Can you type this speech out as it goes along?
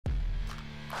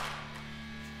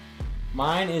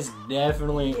Mine is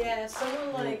definitely... Yeah,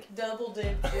 someone like double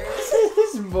dipped yours.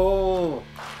 This bowl.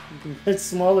 It's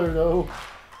smaller though.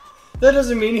 That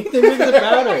doesn't mean anything. Look at the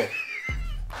powder.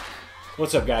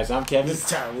 What's up, guys? I'm Kevin. This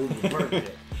time we burned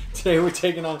it. Today we're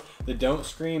taking on the Don't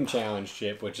Scream Challenge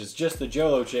chip, which is just the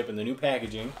Jolo chip in the new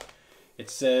packaging. It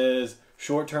says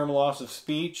short-term loss of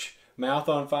speech, mouth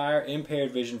on fire,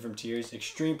 impaired vision from tears,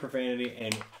 extreme profanity,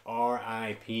 and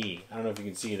RIP. I don't know if you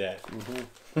can see that.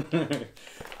 Mm-hmm.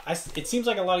 It seems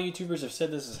like a lot of YouTubers have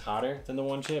said this is hotter than the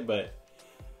one chip, but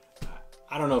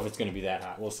I don't know if it's going to be that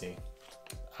hot. We'll see.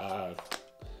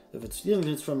 If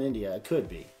it's from India, it could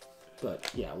be. But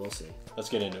yeah, we'll see. Let's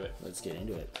get into it. Let's get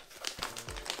into it.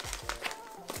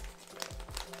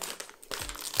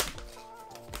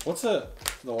 What's the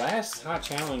last hot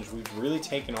challenge we've really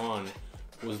taken on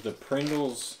was the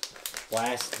Pringles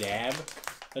Last Dab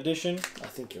edition. I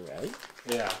think you're right.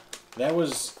 Yeah, that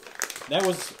was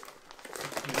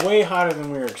way hotter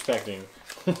than we were expecting.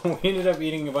 We ended up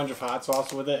eating a bunch of hot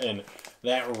sauce with it, and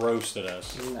that roasted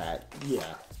us.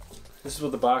 Yeah. This is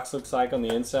what the box looks like on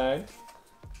the inside.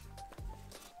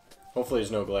 Hopefully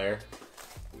there's no glare.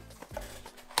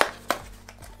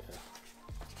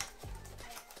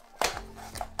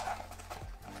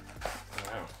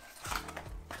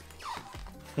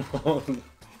 Wow.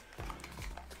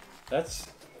 That's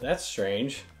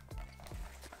strange.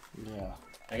 Yeah.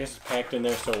 I guess it's packed in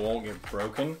there so it won't get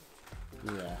broken.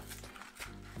 Yeah.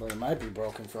 But it might be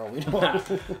broken for all we know.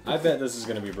 I bet this is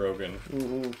gonna be broken.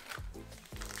 Mm-hmm.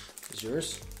 Is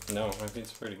yours? No, I think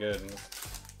it's pretty good.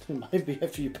 It might be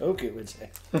after you poke it, would say.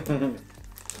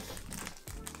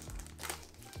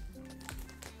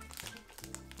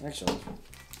 Actually.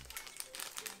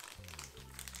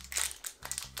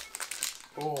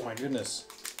 Oh my goodness.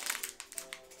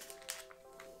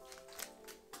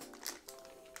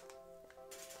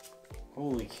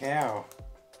 Holy cow.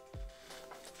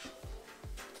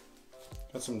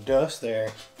 Got some dust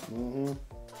there. Mm-hmm.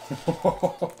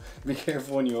 Be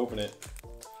careful when you open it.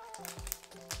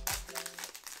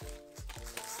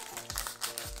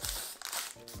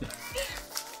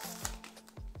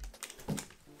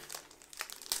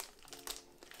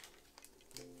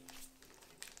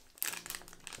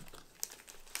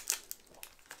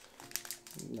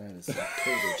 That is some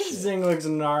coated This shit. thing looks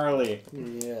gnarly.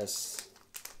 Yes.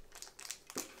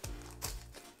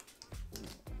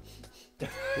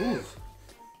 Ooh.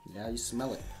 Yeah, you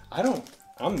smell it.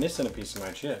 I'm missing a piece of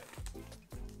my chip.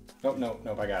 Nope,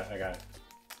 I got it.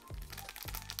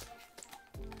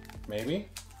 Maybe?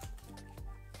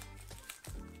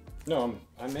 No,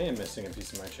 I may am missing a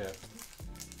piece of my chip.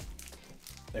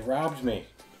 They robbed me.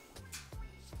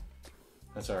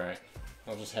 That's alright.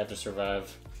 I'll just have to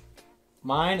survive.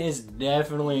 Mine is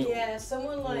definitely... Yeah,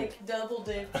 someone like double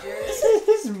dipped yours.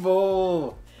 This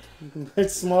bowl.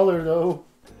 It's smaller though.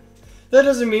 That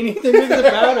doesn't mean anything. Look at the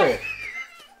powder.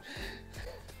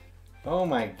 Oh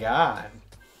my god.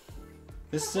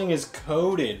 This thing is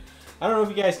coated. I don't know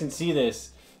if you guys can see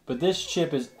this, but this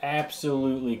chip is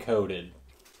absolutely coated.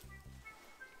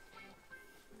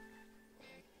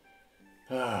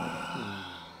 How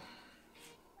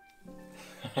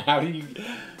do you...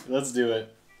 Let's do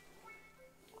it.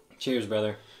 Cheers,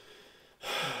 brother.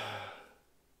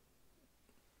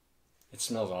 It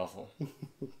smells awful.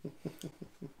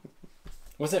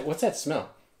 What's that smell?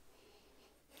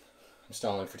 I'm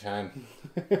stalling for time.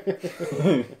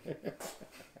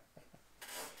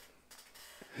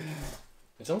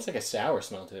 It's almost like a sour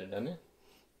smell to it, doesn't it?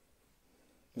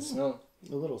 It smell...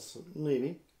 A little,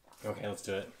 maybe. Okay, let's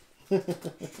do it.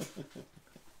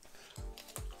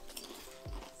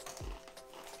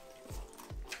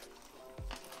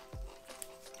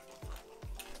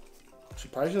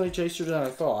 Surprisingly tastier than I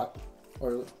thought.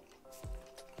 Or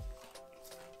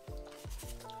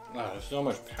Wow, there's so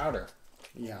much powder.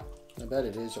 yeah, I bet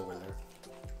it is over there.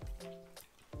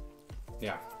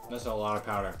 Yeah, that's a lot of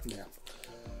powder. Yeah.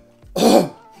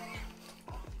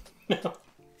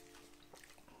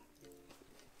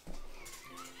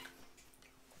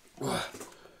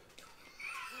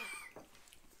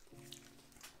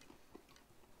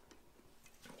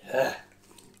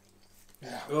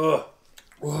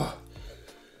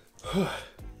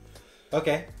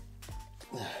 Okay.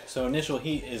 So initial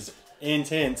heat is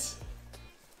intense.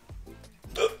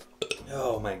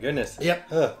 Oh my goodness. Yep.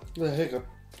 The hiccup.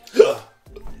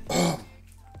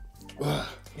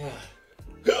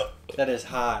 That is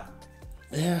hot.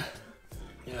 Yeah.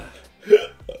 Yeah.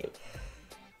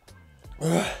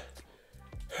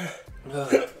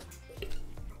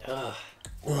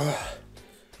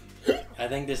 I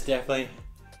think this definitely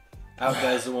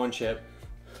outdoes the one chip.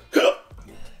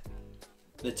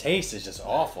 The taste is just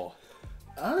awful.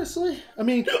 Honestly, I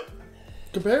mean,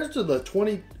 compared to the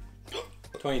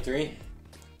 23?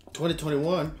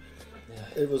 2021, Yeah.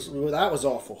 that was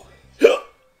awful.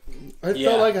 I Yeah.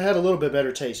 felt like I had a little bit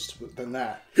better taste than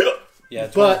that. Yeah,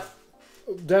 But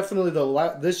definitely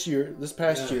this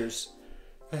past year's,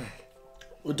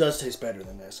 it does taste better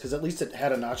than this because at least it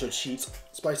had a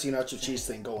spicy nacho cheese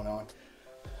thing going on.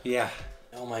 Yeah.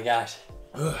 Oh my gosh.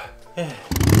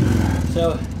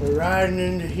 So we're riding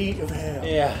in the heat of hell.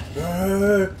 Yeah.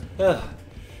 Yeah.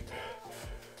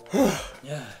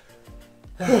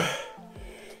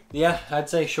 Yeah, I'd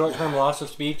say short-term loss of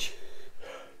speech.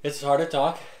 It's hard to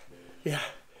talk. Yeah.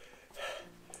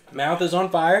 Mouth is on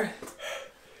fire.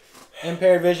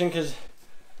 Impaired vision because...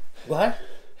 What?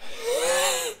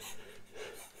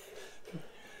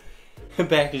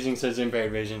 Packaging says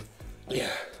impaired vision.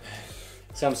 Yeah.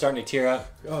 So I'm starting to tear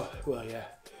up. Oh, well, yeah.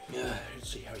 Yeah. Let's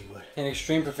see how you would. And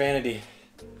extreme profanity.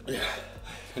 Yeah.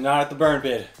 Not at the burn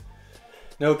pit.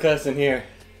 No cussing here.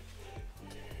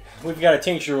 We've got a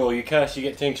tincture rule. You cuss, you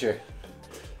get tincture.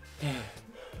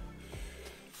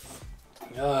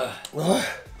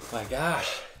 My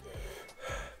gosh.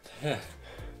 Yeah.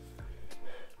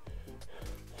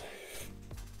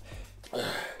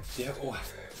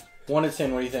 1 to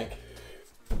 10, what do you think?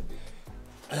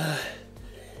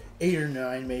 8 or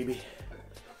 9, maybe.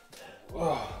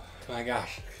 Oh my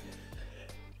gosh.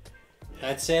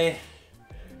 I'd say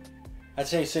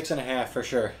 6.5 for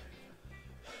sure.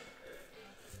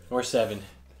 Or 7.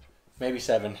 Maybe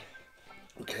 7.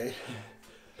 Okay.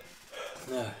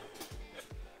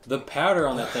 The powder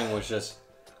on that thing was just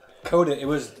coated. It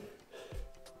was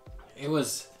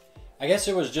I guess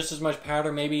it was just as much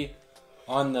powder maybe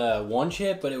on the one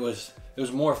chip, but it was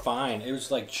more fine. It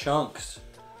was like chunks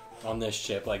on this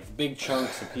chip, like big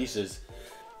chunks of pieces.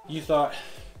 You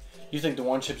think the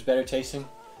one chip's better tasting?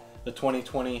 The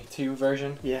 2022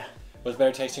 version? Yeah. Was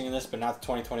better tasting in this, but not the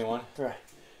 2021? Right.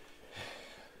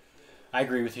 I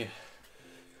agree with you.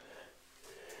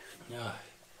 Yeah.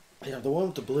 Yeah, the one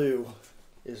with the blue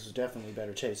is definitely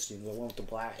better tasting. The one with the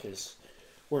black is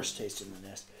worse tasting than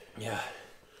this. Yeah.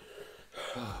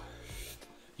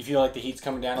 You feel like the heat's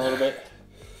coming down a little bit?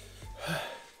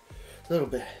 A little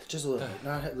bit. Just a little bit.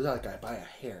 Not like by a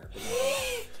hair. But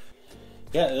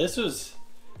Yeah, this was...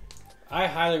 I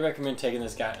highly recommend taking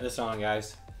this on,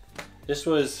 guys. This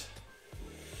was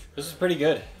pretty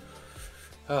good.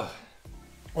 Oh.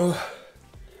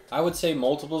 I would say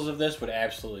multiples of this would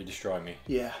absolutely destroy me.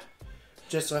 yeah.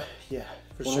 Just, yeah,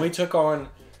 for When sure. we took on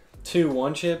 2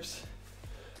 one chips,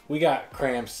 we got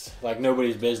cramps like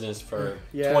nobody's business for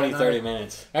 20, 30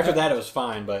 minutes. After that, it was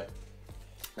fine, but...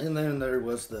 And then there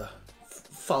was the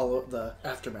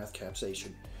aftermath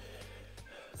capsation.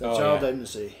 That Oh, y'all yeah. didn't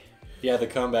see. Yeah, the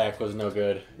comeback was no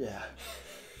good. Yeah.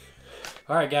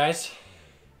 All right, guys.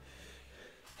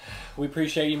 We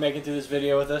appreciate you making it through this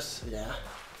video with us. Yeah.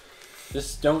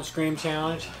 This Don't Scream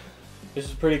challenge. This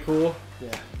is pretty cool.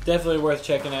 Yeah. Definitely worth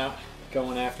checking out,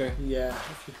 going after. Yeah.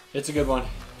 It's a good one.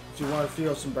 If you want to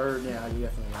feel some burn, yeah, you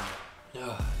definitely want it.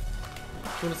 Oh.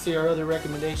 If you want to see our other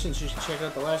recommendations, you should check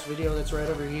out the last video that's right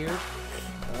over here.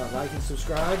 Like and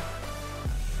subscribe.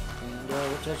 And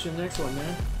we'll catch you in the next one,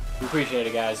 man. We appreciate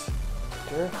it, guys.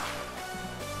 Sure.